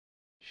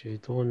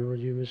الشيطان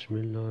الرجيم بسم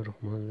الله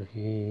الرحمن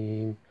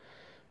الرحيم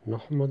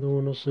نحمد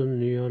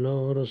ونصلي على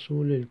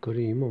رسول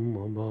الكريم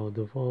أما بعد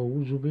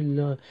فأعوذ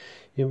بالله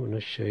من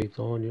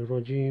الشيطان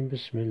الرجيم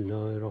بسم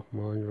الله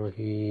الرحمن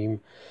الرحيم.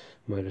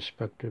 My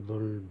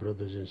respectable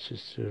brothers and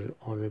sisters,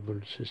 honorable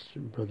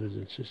brothers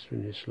and sisters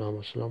in Islam,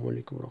 Assalamu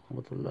alaikum wa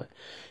rahmatullahi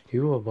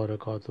wa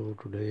barakatuh.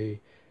 Today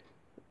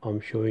I'm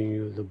showing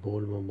you the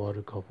bowl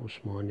mubarak of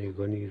Usman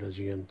Ghani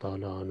Raziyan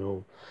Ta'ala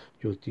Anhu,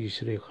 जो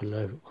तीसरे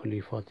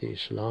खलीफात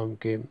इस्लाम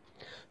के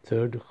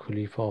third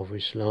Khalifa of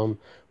Islam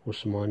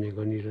Usman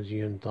Ghani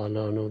रज़ियल्लाहु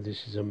ताला अन्हु. This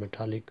is a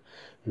metallic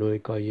लोहे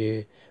का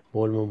ये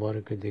बोल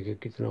मुबारक है. देखे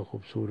कितना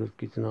खूबसूरत,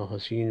 कितना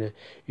हसीन है.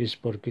 इस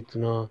पर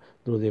कितना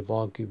दुरूद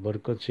पाक की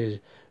बरकत से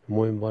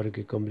मोह मुबारक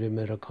के कमरे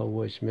में रखा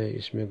हुआ.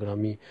 इसमें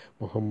ग्रामी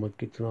मोहम्मद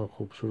कितना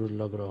खूबसूरत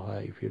लग रहा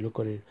है. If you look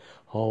at it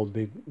how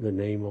big the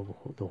name of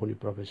the Holi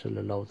prophet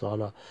सल्लल्लाहु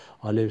ताला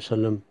अलैहि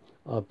वसल्लम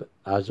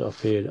as a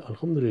fair.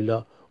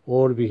 Alhamdulillah.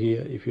 Or be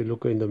here, if you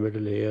look in the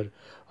middle here,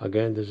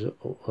 again there's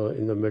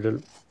in the middle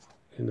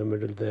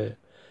there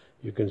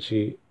you can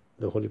see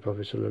the Holy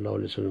Prophet sallallahu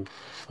alaihi wasallam.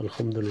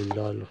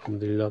 Alhamdulillah,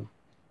 alhamdulillah.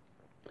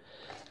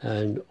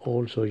 And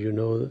also you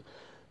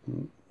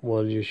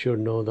should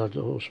know that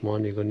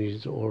Usman Ghani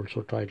is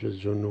also titled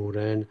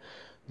Zunnurain,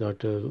 that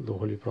the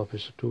Holy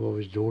Prophet, two of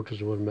his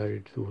daughters were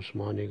married to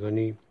Usman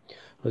Ghani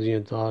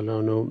Radiyallahu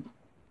ta'ala anhu,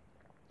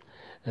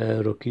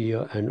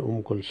 Ruqayya and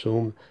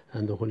Kulsum.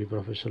 And the Holy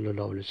Prophet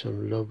sallallahu alaihi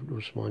wasallam loved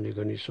Usman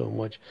Ghani so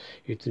much.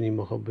 इतनी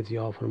मोहब्बत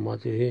आप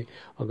फरमाते थे,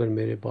 अगर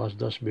मेरे पास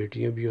 10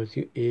 बेटियां भी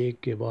होती, एक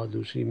के बाद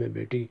दूसरी में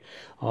बेटी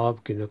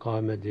आपके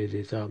निकाह में दे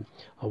देता.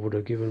 I would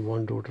have given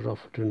one daughter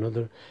after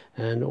another.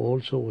 And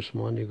also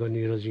Usman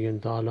Ghani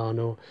Raziyan Ta'ala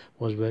Anhu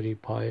was very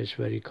pious,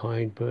 very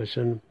kind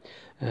person,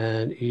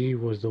 and he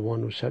was the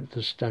one who set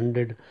the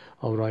standard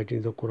of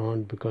writing the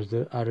Quran, because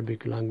the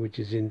Arabic language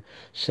is in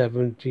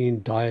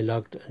 17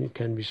 dialect and it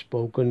can be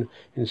spoken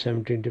in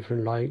 17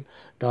 different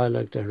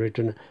dialect and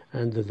written.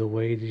 And the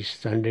way the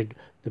standard,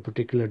 the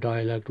particular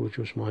dialect which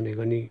Usman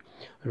Ghani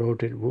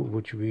wrote it,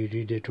 which we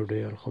read it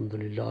today,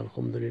 alhamdulillah,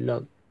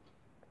 alhamdulillah.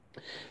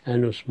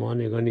 And Usman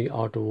Ghani,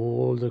 out of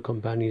all the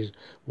companions,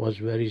 was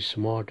very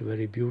smart,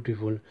 very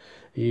beautiful.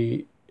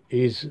 He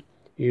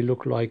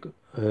looked like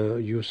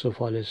Yusuf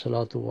alayhi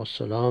salatu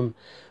wassalam,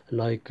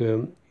 like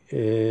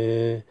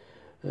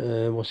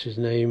what's his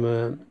name,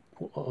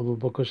 Abu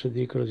Bakr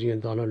Siddiq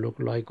Raziyan Ta'ala looked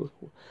like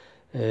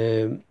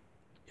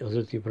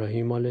Hazrat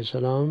Ibrahim alayhi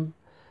salam,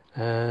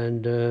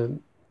 and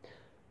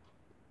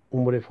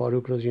Umar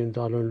Farooq Raziyan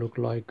Ta'ala looked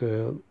like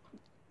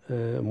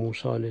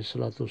Musa alayhi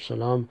salatu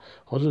salam.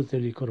 Hazrat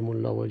Ali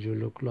Karmullah Wajhu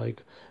looked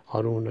like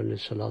Harun alayhi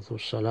salatu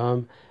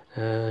salam.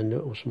 And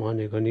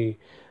Usman Ghani,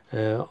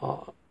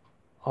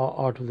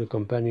 out of the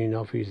companion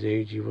of his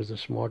age, he was the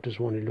smartest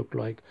one. He looked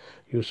like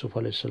Yusuf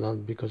alayhi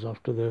salam, because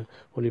after the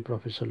Holy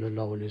Prophet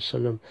sallallahu alayhi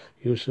wasallam,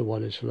 Yusuf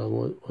alayhi salam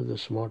was the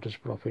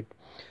smartest prophet.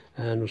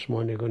 And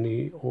Usman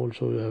Ghani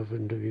also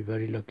happened to be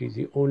very lucky.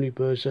 The only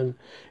person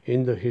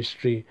in the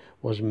history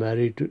was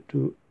married to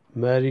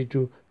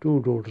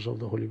two daughters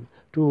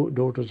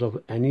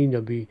of any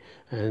Nabi,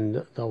 and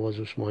that was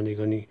Usman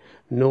Ghani.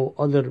 No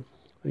other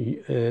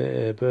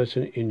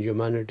person in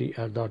humanity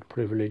had that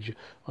privilege.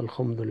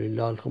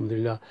 Alhamdulillah,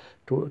 alhamdulillah.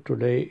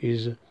 Today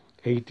is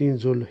 18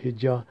 Zul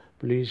Hijjah.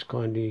 Please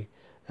kindly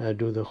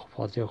do the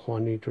Fatiha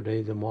Khwani.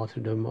 Today the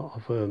martyrdom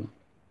of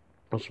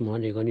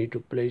Usman Ghani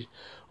took place.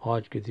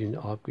 आज के दिन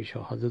आपकी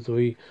शहादत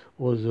हुई,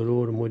 और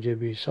ज़रूर मुझे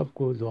भी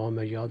सबको दुआ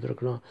में याद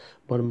रखना.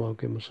 बर्मा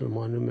के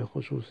मुसलमानों में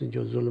ख़ुसूसी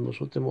जो जुल्म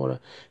सितम हो रहा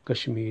है,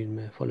 कश्मीर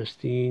में,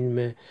 फ़लस्तीन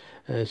में,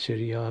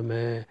 सीरिया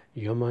में,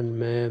 यमन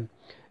में,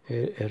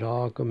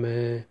 इराक़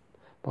में,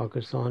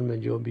 पाकिस्तान में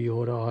जो भी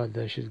हो रहा है,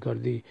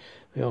 दहशतगर्दी,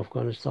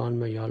 अफ़गानिस्तान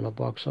में, या अल्लाह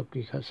पाक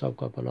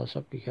सबका भला,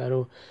 सबकी खैर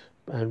हो.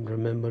 And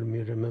remember me,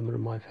 remember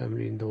my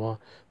family in dua.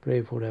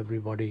 Pray for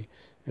everybody.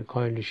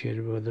 Kindly share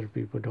it with other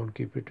people. Don't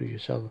keep it to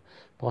yourself.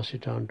 Pass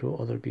it on to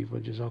other people.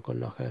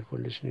 Jazakallah khair for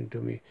listening to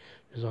me.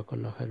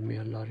 Jazakallah khair. May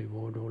Allah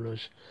reward all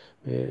us.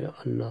 May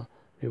Allah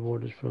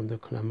reward us from the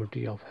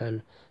calamity of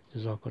hell.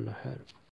 Jazakallah khair.